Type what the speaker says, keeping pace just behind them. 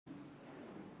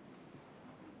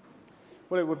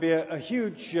Well, it would be a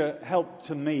huge help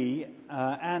to me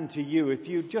and to you if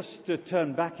you just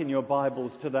turn back in your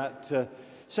Bibles to that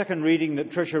second reading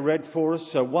that Tricia read for us,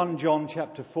 1 John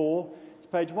chapter 4. It's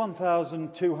page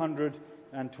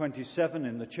 1227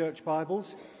 in the church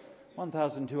Bibles.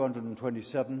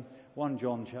 1227, 1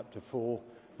 John chapter 4.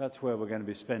 That's where we're going to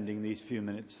be spending these few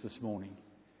minutes this morning.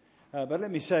 But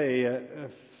let me say,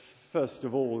 first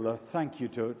of all, thank you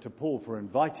to Paul for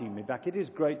inviting me back. It is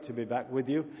great to be back with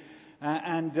you.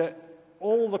 And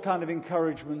all the kind of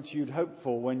encouragements you'd hope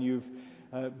for when you've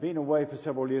been away for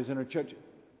several years in a church.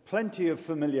 Plenty of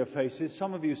familiar faces,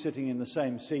 some of you sitting in the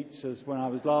same seats as when I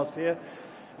was last here.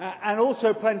 And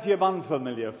also plenty of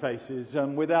unfamiliar faces.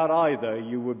 Without either,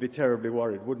 you would be terribly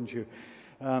worried, wouldn't you?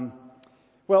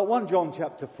 Well, 1 John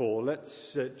chapter 4,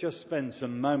 let's just spend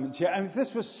some moments here. And if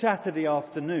this was Saturday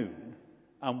afternoon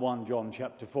and 1 John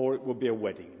chapter 4, it would be a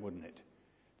wedding, wouldn't it?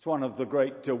 It's one of the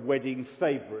great wedding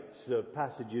favourites,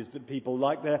 passages that people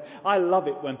like there. I love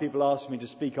it when people ask me to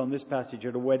speak on this passage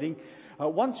at a wedding.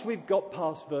 Once we've got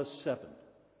past verse 7.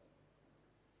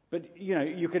 But, you know,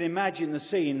 you can imagine the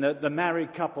scene, that the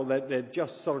married couple, they've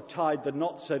just sort of tied the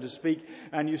knot, so to speak,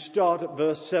 and you start at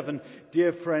verse 7,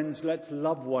 "Dear friends, let's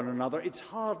love one another." It's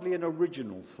hardly an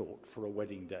original thought for a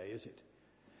wedding day, is it?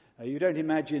 You don't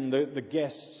imagine the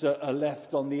guests are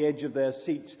left on the edge of their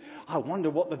seats. I wonder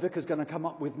what the vicar's going to come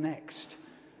up with next.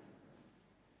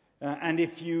 And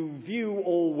if you view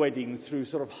all weddings through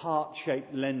sort of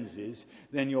heart-shaped lenses,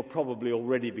 then you're probably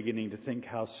already beginning to think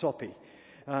how soppy.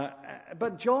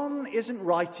 But John isn't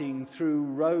writing through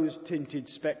rose-tinted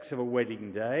specks of a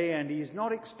wedding day, and he's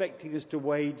not expecting us to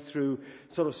wade through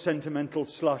sort of sentimental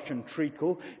slush and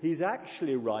treacle. He's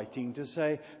actually writing to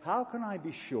say, how can I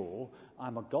be sure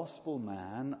I'm a gospel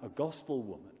man, a gospel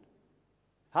woman?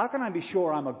 How can I be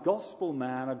sure I'm a gospel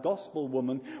man, a gospel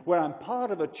woman, where I'm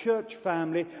part of a church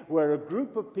family, where a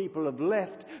group of people have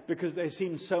left because they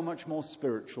seem so much more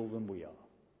spiritual than we are?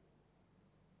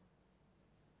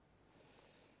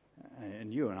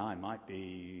 And you and I might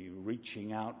be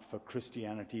reaching out for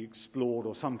Christianity Explored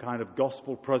or some kind of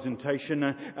gospel presentation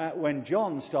when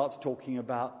John starts talking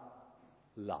about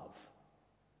love.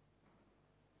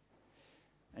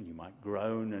 And you might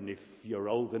groan, and if you're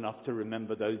old enough to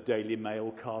remember those Daily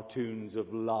Mail cartoons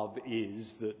of Love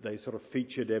Is that they sort of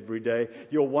featured every day,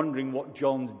 you're wondering what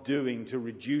John's doing to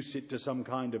reduce it to some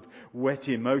kind of wet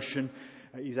emotion.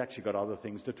 He's actually got other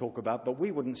things to talk about, but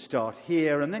we wouldn't start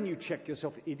here. And then you check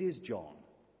yourself, it is John.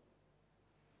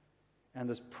 And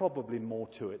there's probably more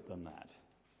to it than that.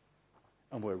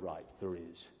 And we're right, there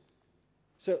is.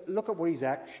 So look at what he's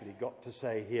actually got to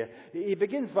say here. He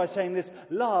begins by saying this: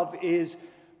 love is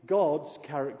God's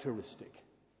characteristic.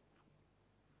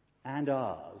 And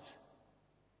ours,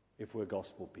 if we're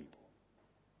gospel people.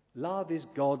 Love is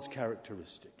God's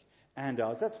characteristic. And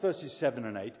ours. That's verses 7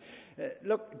 and 8.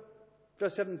 Look,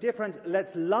 verse 7, "Dear friends,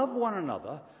 let's love one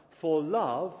another, for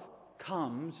love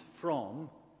comes from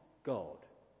God."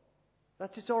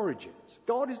 That's its origins.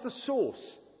 God is the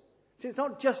source. See, it's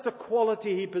not just a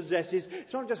quality he possesses.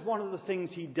 It's not just one of the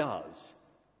things he does.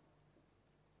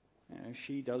 You know,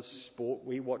 she does sport,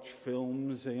 we watch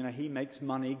films, he makes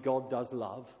money, God does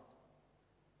love.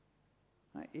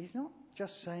 He's not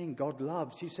just saying God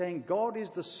loves. He's saying God is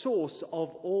the source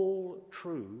of all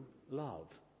true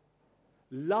love.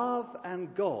 Love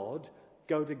and God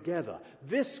go together.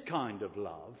 This kind of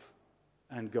love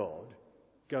and God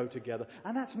go together.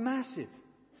 And that's massive.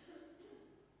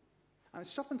 I mean,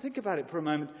 stop and think about it for a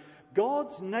moment.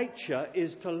 God's nature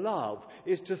is to love,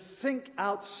 is to think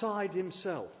outside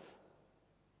himself.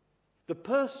 The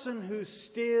person who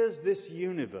steers this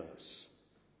universe,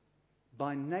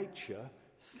 by nature,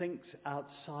 thinks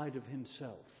outside of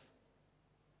himself.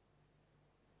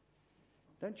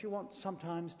 Don't you want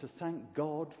sometimes to thank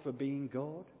God for being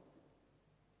God?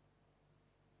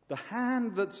 The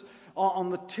hand that's on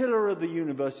the tiller of the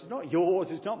universe is not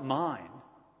yours, it's not mine.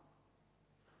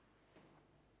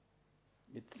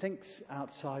 It thinks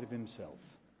outside of himself.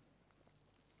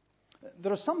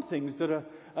 There are some things that are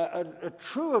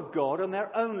true of God, and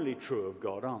they're only true of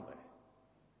God, aren't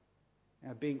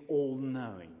they? Being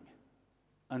all-knowing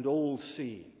and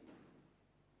all-seeing.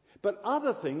 But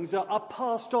other things are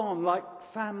passed on like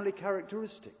family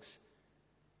characteristics.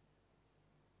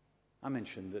 I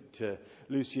mentioned that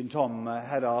Lucy and Tom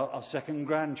had our second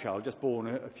grandchild, just born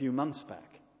a few months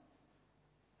back.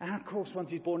 And of course,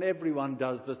 once he's born, everyone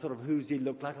does the sort of, who's he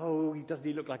look like? Oh, doesn't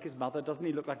he look like his mother? Doesn't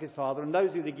he look like his father? And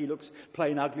those who think he looks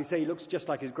plain ugly say he looks just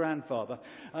like his grandfather.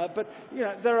 But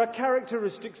there are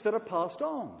characteristics that are passed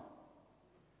on.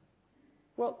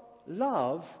 Well,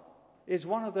 love is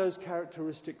one of those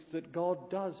characteristics that God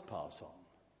does pass on.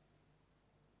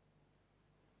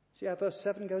 See how verse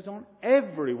 7 goes on?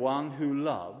 Everyone who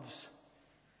loves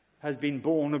has been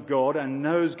born of God and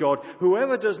knows God.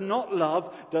 Whoever does not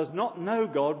love does not know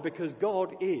God, because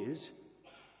God is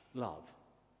love.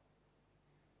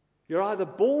 You're either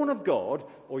born of God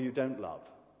or you don't love.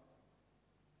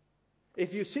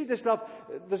 If you see this love,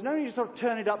 there's no need to sort of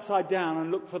turn it upside down and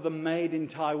look for the made in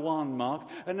Taiwan mark.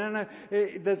 And no,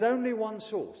 there's only one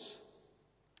source.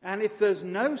 And if there's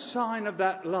no sign of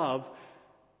that love,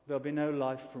 there'll be no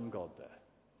life from God there.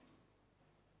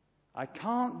 I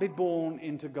can't be born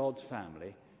into God's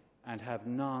family and have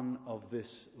none of this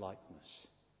likeness.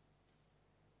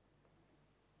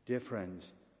 Dear friends,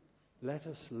 let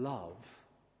us love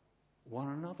one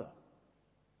another.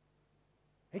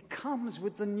 It comes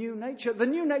with the new nature. The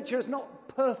new nature is not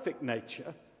perfect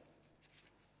nature,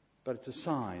 but it's a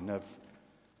sign of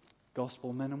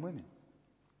gospel men and women.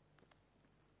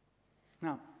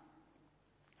 Now,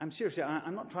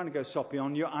 I'm not trying to go soppy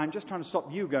on you. I'm just trying to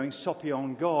stop you going soppy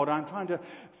on God. I'm trying to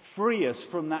free us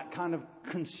from that kind of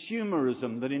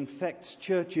consumerism that infects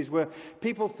churches, where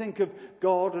people think of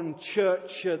God and church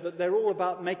that they're all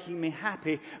about making me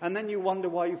happy, and then you wonder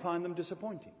why you find them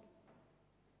disappointing.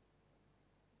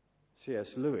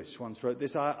 C.S. Lewis once wrote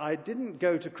this: I didn't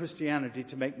go to Christianity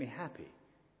to make me happy.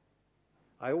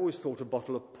 I always thought a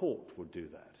bottle of port would do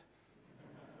that.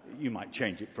 You might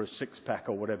change it for a six-pack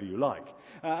or whatever you like.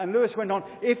 And Lewis went on,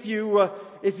 if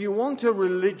you want a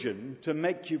religion to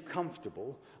make you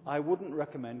comfortable, I wouldn't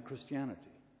recommend Christianity.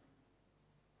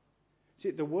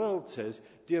 See, the world says,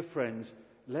 dear friends,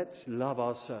 let's love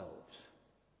ourselves.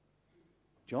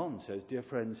 John says, dear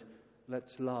friends,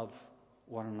 let's love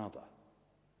one another.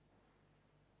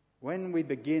 When we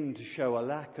begin to show a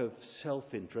lack of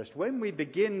self-interest, when we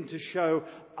begin to show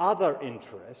other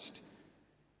interest,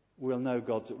 we'll know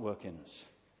God's at work in us.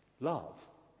 Love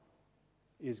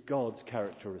is God's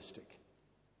characteristic,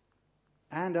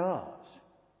 and ours,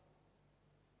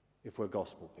 if we're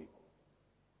gospel people.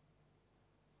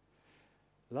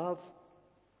 Love,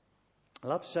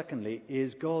 secondly,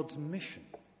 is God's mission,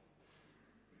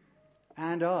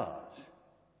 and ours,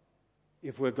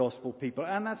 if we're gospel people.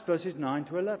 And that's verses 9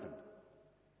 to 11.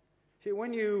 See,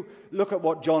 when you look at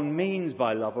what John means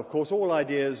by love, of course, all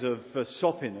ideas of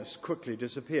soppiness quickly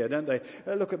disappear, don't they?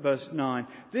 Look at verse 9.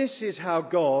 This is how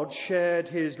God shared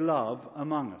his love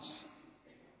among us.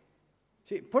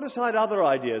 See, put aside other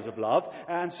ideas of love,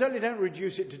 and certainly don't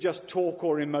reduce it to just talk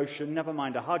or emotion, never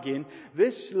mind a hug in.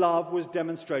 This love was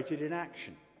demonstrated in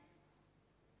action.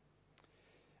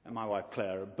 And my wife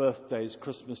Claire, at birthdays,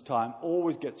 Christmas time,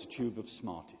 always gets a tube of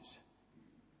Smarties.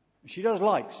 She does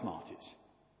like Smarties.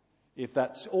 If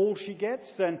that's all she gets,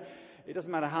 then it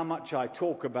doesn't matter how much I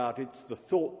talk about it, it's the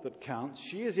thought that counts.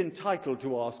 She is entitled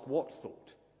to ask what thought.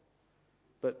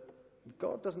 But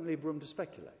God doesn't leave room to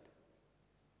speculate.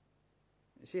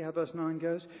 You see how verse 9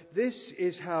 goes? This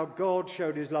is how God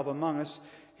showed his love among us.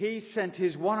 He sent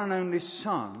his one and only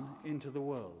Son into the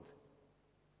world.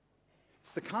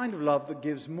 It's the kind of love that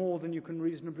gives more than you can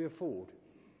reasonably afford.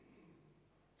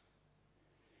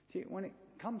 See, when it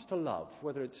comes to love,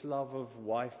 whether it's love of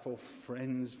wife or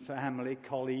friends, family,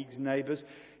 colleagues, neighbours,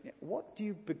 what do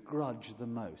you begrudge the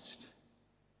most?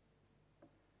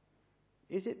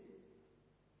 Is it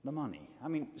the money? I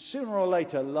mean, sooner or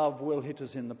later, love will hit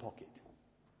us in the pocket.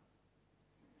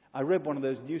 I read one of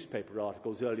those newspaper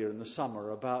articles earlier in the summer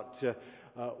about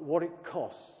what it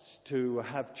costs to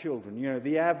have children. You know,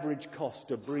 the average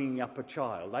cost of bringing up a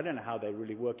child. I don't know how they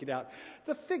really work it out.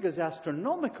 The figure's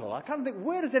astronomical. I kind of think,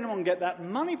 where does anyone get that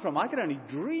money from? I could only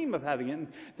dream of having it. And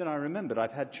then I remembered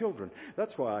I've had children.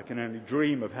 That's why I can only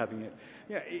dream of having it.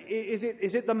 Yeah,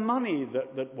 is it the money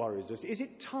that worries us? Is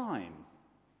it time?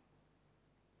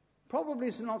 Probably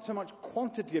it's not so much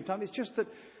quantity of time. It's just that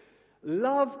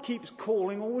love keeps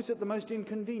calling always at the most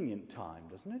inconvenient time,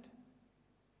 doesn't it?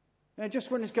 You know,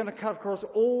 just when it's going to cut across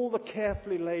all the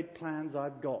carefully laid plans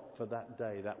I've got for that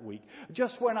day, that week.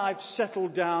 Just when I've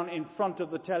settled down in front of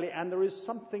the telly and there is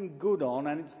something good on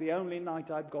and it's the only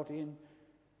night I've got in.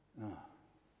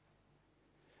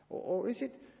 Or is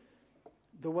it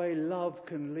the way love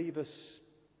can leave us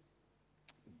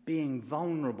being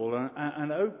vulnerable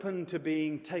and open to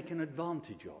being taken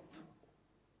advantage of?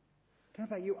 I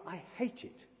don't know about you, I hate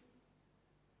it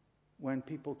when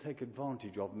people take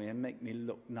advantage of me and make me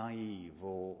look naive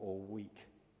or weak.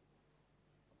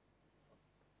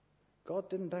 God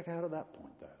didn't back out at that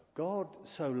point, though. God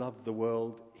so loved the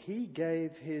world, he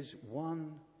gave his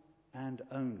one and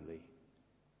only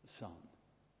Son.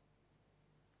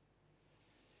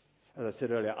 As I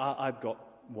said earlier, I've got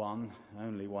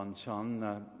only one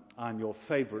son. I'm your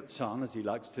favourite son, as he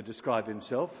likes to describe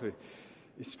himself,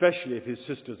 especially if his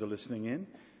sisters are listening in.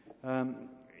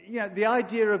 The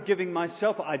idea of giving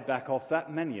myself, I'd back off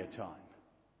that many a time.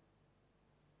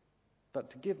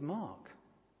 But to give Mark,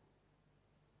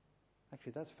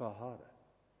 actually that's far harder.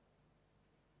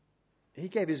 He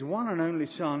gave his one and only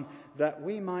Son that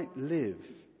we might live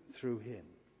through him.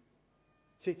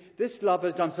 See, this love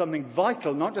has done something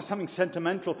vital, not just something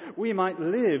sentimental. We might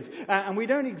live. And we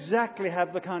don't exactly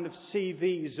have the kind of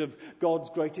CVs of God's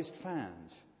greatest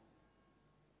fans.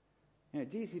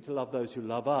 It's easy to love those who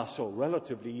love us, or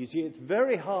relatively easy. It's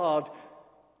very hard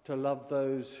to love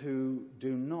those who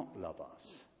do not love us.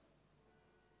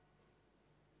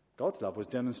 God's love was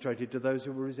demonstrated to those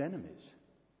who were his enemies.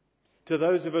 To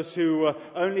those of us who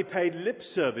only paid lip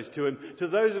service to him. To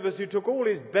those of us who took all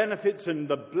his benefits and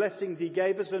the blessings he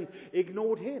gave us and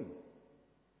ignored him.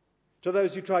 To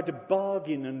those who tried to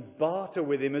bargain and barter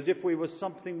with him as if we were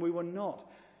something we were not.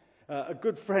 A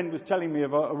good friend was telling me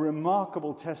of a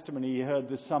remarkable testimony he heard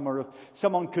this summer of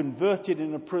someone converted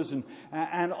in a prison.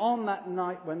 And on that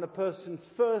night when the person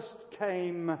first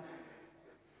came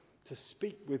to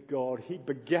speak with God, he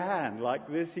began like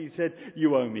this. He said,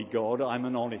 "You owe me, God. I'm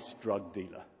an honest drug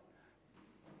dealer."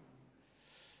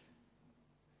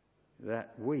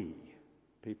 That we,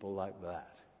 people like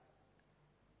that,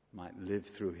 might live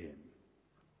through him.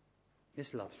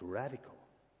 This love's radical.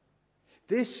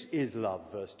 This is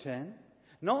love, verse 10.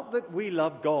 Not that we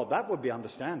love God. That would be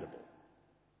understandable.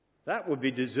 That would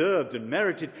be deserved and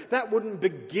merited. That wouldn't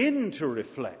begin to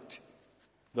reflect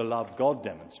the love God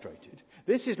demonstrated.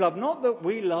 This is love, not that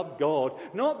we love God,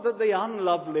 not that the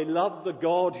unlovely love the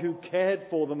God who cared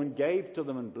for them and gave to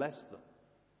them and blessed them.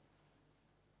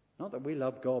 Not that we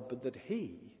love God, but that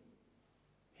He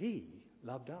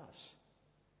loved us.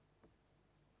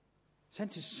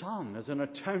 Sent his Son as an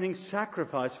atoning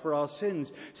sacrifice for our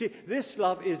sins. See, this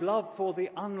love is love for the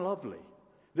unlovely.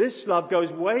 This love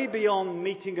goes way beyond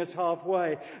meeting us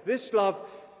halfway. This love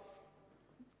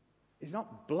is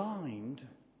not blind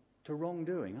to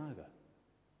wrongdoing either.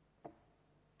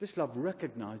 This love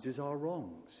recognizes our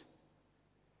wrongs,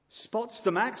 spots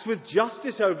them, acts with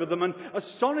justice over them, and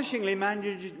astonishingly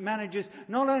manages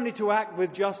not only to act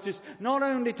with justice, not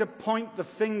only to point the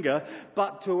finger,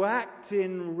 but to act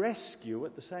in rescue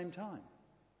at the same time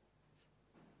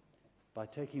by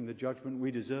taking the judgment we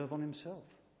deserve on himself.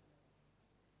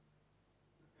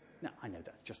 Now, I know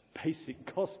that's just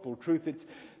basic gospel truth. It's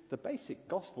the basic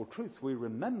gospel truth we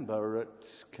remember at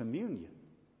communion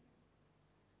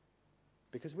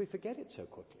because we forget it so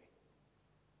quickly.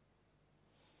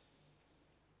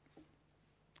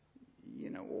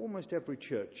 Almost every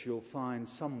church you'll find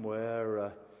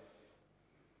somewhere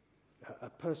a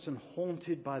person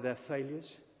haunted by their failures,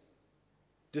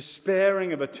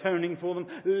 despairing of atoning for them,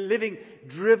 living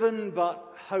driven but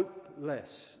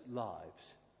hopeless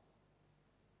lives.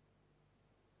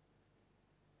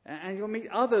 And you'll meet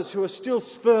others who are still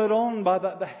spurred on by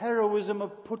the heroism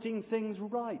of putting things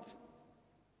right.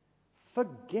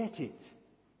 Forget it.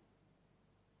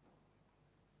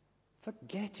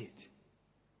 Forget it.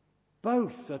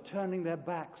 Both are turning their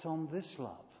backs on this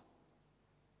love.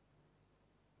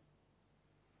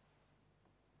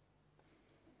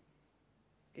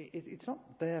 It's not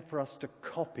there for us to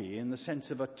copy in the sense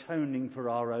of atoning for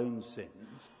our own sins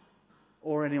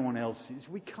or anyone else's.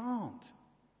 We can't.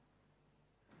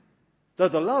 Though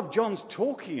the love John's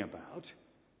talking about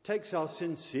takes our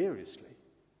sins seriously,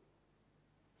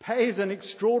 pays an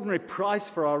extraordinary price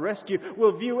for our rescue,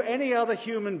 will view any other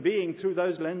human being through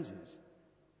those lenses.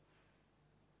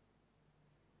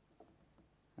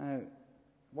 Now,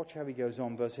 watch how he goes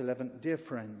on, verse 11. Dear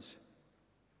friends,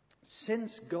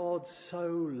 since God so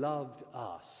loved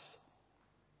us.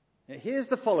 Now, here's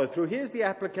the follow-through, here's the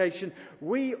application.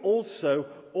 We also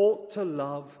ought to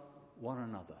love one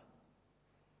another.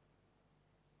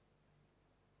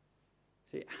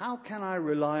 See, how can I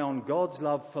rely on God's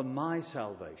love for my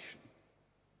salvation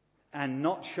and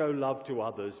not show love to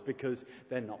others because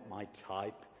they're not my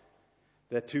type?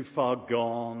 They're too far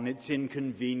gone, it's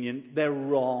inconvenient, they're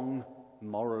wrong,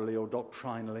 morally or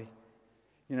doctrinally.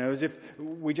 As if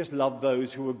we just love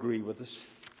those who agree with us.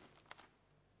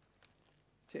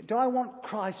 Do I want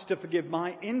Christ to forgive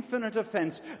my infinite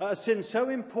offence, a sin so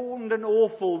important and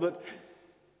awful that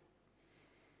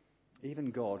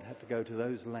even God had to go to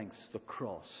those lengths, the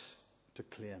cross, to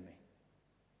clear me,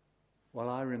 while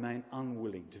I remain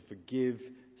unwilling to forgive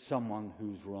someone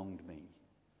who's wronged me?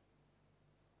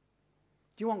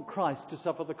 Do you want Christ to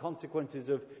suffer the consequences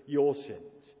of your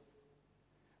sins,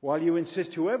 while you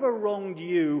insist whoever wronged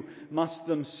you must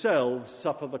themselves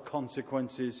suffer the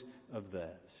consequences of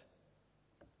theirs?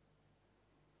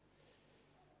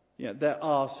 There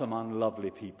are some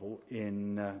unlovely people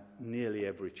in nearly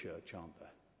every church, aren't there?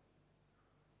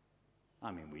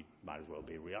 I mean, we might as well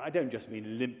be real. I don't just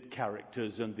mean limp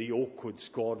characters and the awkward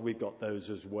squad. We've got those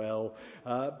as well.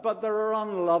 But there are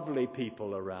unlovely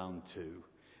people around too.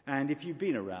 And if you've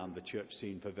been around the church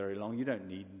scene for very long, you don't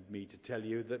need me to tell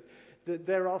you that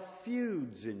there are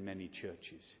feuds in many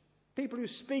churches. People who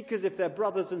speak as if they're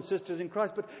brothers and sisters in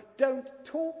Christ, but don't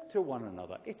talk to one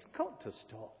another. It's got to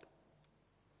stop.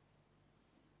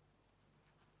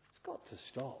 It's got to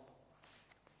stop.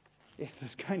 If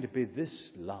there's going to be this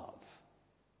love,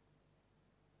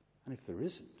 and if there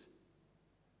isn't,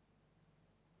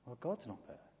 well, God's not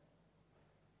there.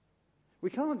 We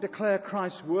can't declare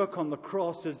Christ's work on the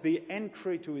cross as the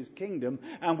entry to his kingdom,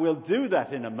 and we'll do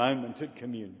that in a moment at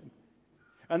communion,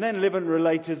 and then live and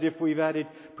relate as if we've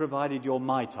provided you're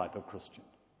my type of Christian.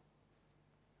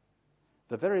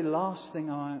 The very last thing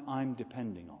I'm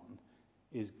depending on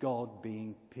is God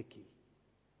being picky.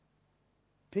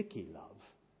 Picky love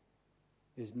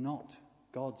is not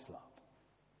God's love.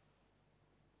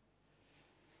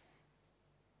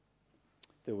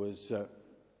 There was a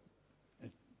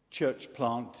church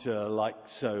plant, like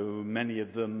so many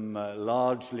of them,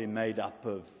 largely made up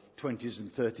of 20s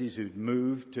and 30s who'd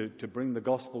moved to bring the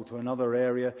gospel to another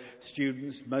area,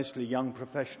 students, mostly young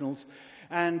professionals,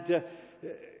 and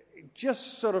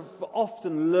just sort of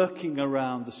often lurking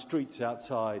around the streets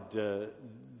outside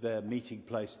their meeting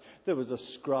place, there was a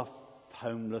scruff,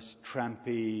 homeless,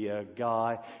 trampy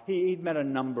guy. He'd met a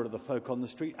number of the folk on the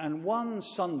street, and one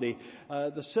Sunday,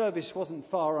 the service wasn't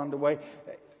far underway,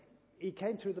 he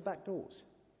came through the back doors,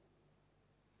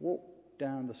 walked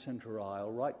down the centre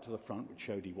aisle right to the front, which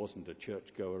showed he wasn't a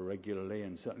churchgoer regularly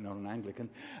and certainly not an Anglican,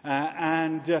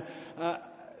 and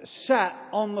sat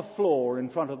on the floor in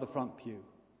front of the front pew.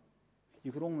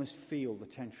 You could almost feel the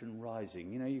tension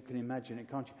rising. You know, you can imagine it,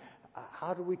 can't you?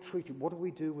 How do we treat it? What do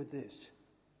we do with this?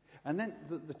 And then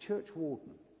the church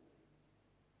warden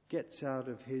gets out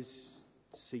of his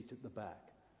seat at the back,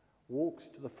 walks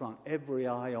to the front, every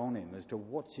eye on him as to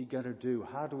what's he going to do,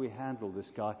 how do we handle this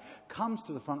guy, comes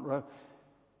to the front row,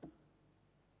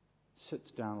 sits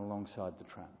down alongside the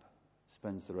tramp,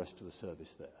 spends the rest of the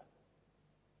service there.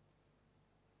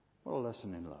 What a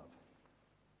lesson in love.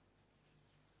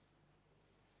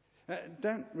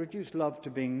 Don't reduce love to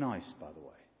being nice, by the way.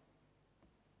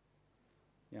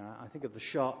 You know, I think of the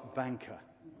sharp banker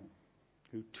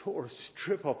who tore a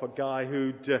strip off a guy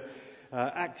who'd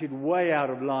acted way out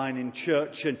of line in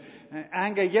church. And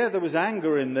anger, there was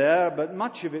anger in there, but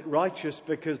much of it righteous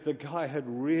because the guy had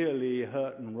really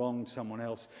hurt and wronged someone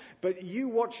else. But you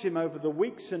watched him over the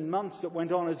weeks and months that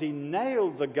went on as he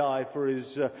nailed the guy for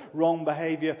his wrong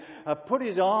behaviour, put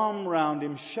his arm round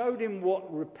him, showed him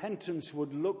what repentance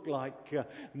would look like,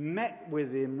 met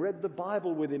with him, read the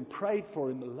Bible with him, prayed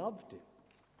for him, loved him.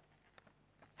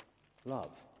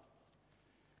 Love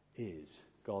is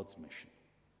God's mission.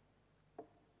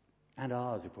 And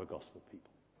ours if we're gospel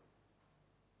people.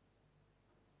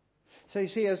 So you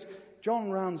see, as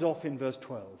John rounds off in verse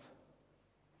 12,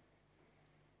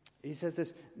 he says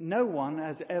this, no one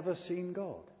has ever seen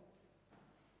God.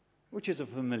 Which is a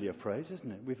familiar phrase,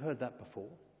 isn't it? We've heard that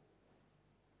before.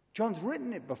 John's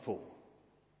written it before.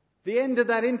 The end of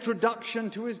that introduction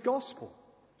to his gospel.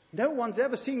 No one's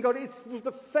ever seen God. It was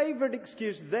the favourite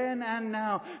excuse then and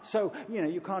now. So,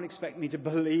 you can't expect me to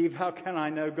believe. How can I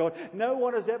know God? No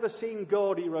one has ever seen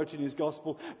God, he wrote in his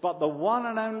gospel, but the one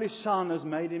and only Son has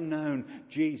made him known.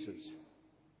 Jesus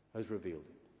has revealed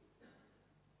him.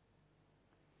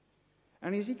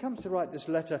 And as he comes to write this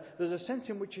letter, there's a sense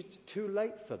in which it's too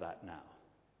late for that now.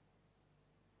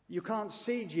 You can't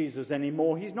see Jesus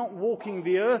anymore. He's not walking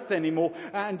the earth anymore.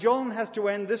 And John has to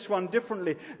end this one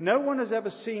differently. No one has ever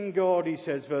seen God, he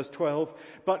says, verse 12.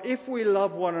 But if we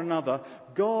love one another,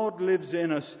 God lives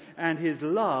in us, and his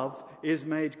love is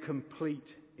made complete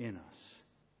in us.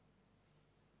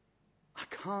 I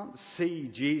can't see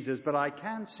Jesus, but I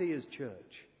can see his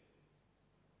church.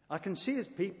 I can see his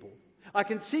people. I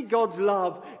can see God's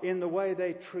love in the way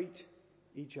they treat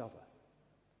each other.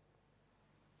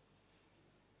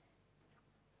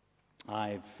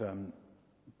 I've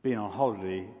been on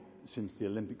holiday since the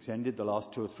Olympics ended, the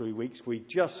last 2 or 3 weeks. We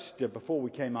just, before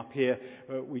we came up here,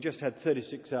 we just had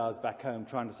 36 hours back home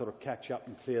trying to sort of catch up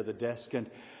and clear the desk. And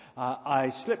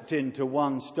I slipped into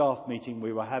one staff meeting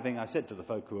we were having. I said to the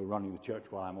folk who were running the church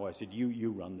while I'm away, I said,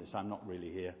 you run this, I'm not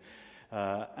really here.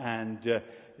 And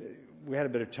we had a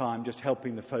bit of time just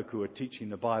helping the folk who were teaching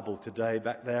the Bible today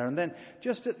back there. And then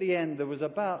just at the end, there was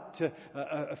about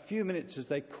a few minutes as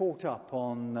they caught up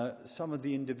on some of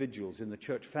the individuals in the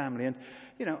church family. And,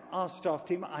 our staff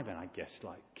team, I guess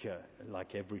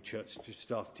like every church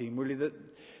staff team, really, that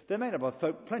they're made up of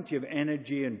folk, plenty of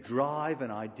energy and drive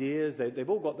and ideas. They've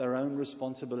all got their own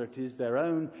responsibilities, their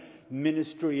own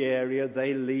ministry area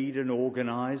they lead and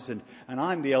organise. And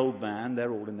I'm the old man.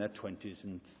 They're all in their 20s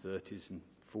and 30s and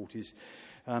 40s.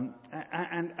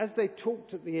 And as they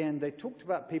talked at the end, they talked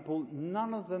about people,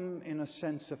 none of them in a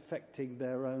sense affecting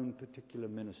their own particular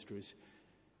ministries.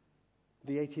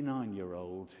 The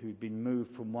 89-year-old who'd been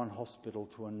moved from one hospital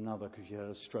to another because she had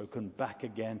a stroke and back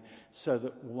again, so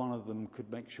that one of them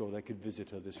could make sure they could visit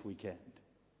her this weekend.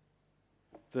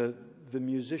 The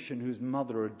musician whose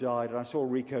mother had died, and I saw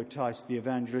Rico Tice, the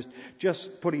evangelist, just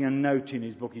putting a note in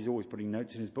his book. He's always putting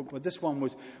notes in his book, but this one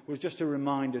was just a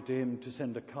reminder to him to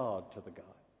send a card to the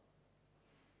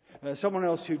guy. Someone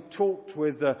else who talked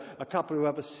with a couple who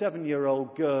have a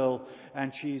 7-year-old girl,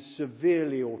 and she's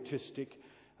severely autistic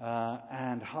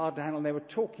and hard to handle. And they were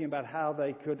talking about how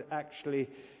they could actually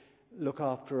look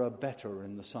after her better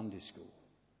in the Sunday school.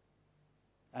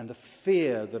 And the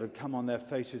fear that had come on their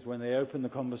faces when they opened the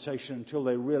conversation until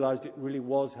they realized it really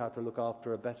was how to look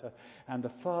after her better. And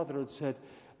the father had said,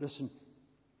 listen,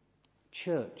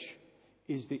 church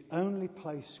is the only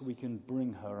place we can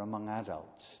bring her among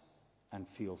adults and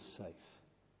feel safe.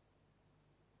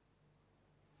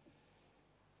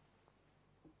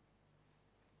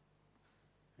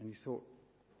 And you thought,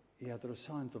 yeah, there are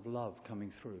signs of love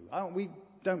coming through. We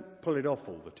don't pull it off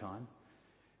all the time.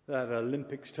 That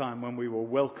Olympics time when we were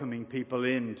welcoming people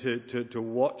in to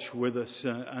watch with us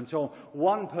and so on.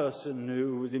 One person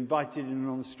who was invited in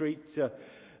on the street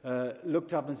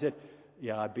looked up and said,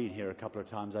 yeah, I've been here a couple of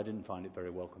times. I didn't find it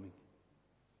very welcoming.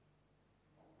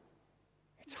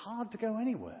 It's hard to go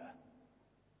anywhere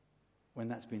when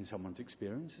that's been someone's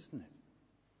experience, isn't it?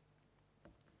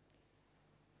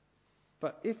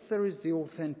 But if there is the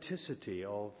authenticity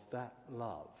of that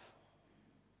love,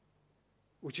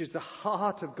 which is the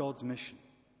heart of God's mission,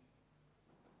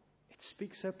 it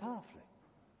speaks so powerfully.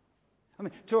 I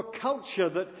mean, to a culture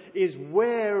that is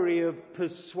wary of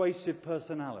persuasive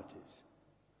personalities,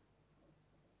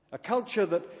 a culture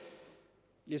that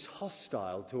is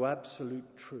hostile to absolute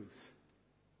truth,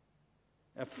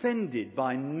 offended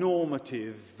by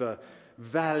normative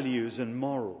values and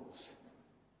morals,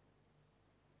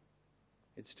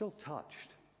 it's still touched,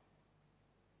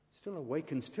 still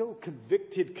awakened, still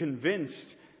convicted,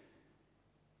 convinced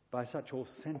by such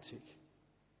authentic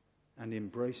and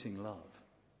embracing love.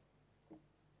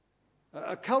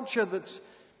 A culture that's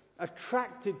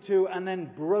attracted to and then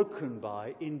broken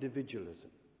by individualism.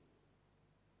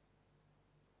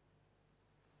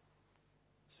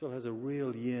 Still has a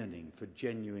real yearning for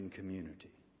genuine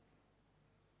community,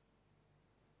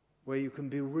 where you can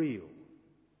be real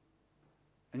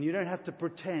and you don't have to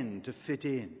pretend to fit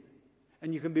in.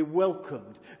 And you can be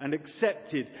welcomed and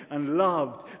accepted and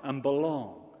loved and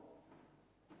belong.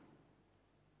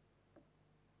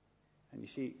 And you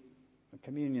see, a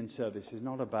communion service is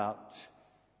not about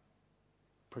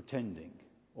pretending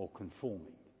or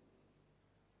conforming.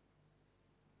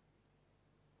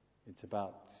 It's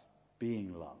about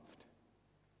being loved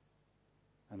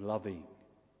and loving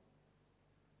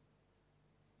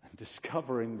and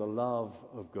discovering the love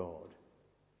of God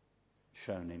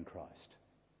shown in Christ.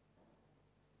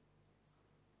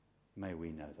 May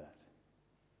we know that.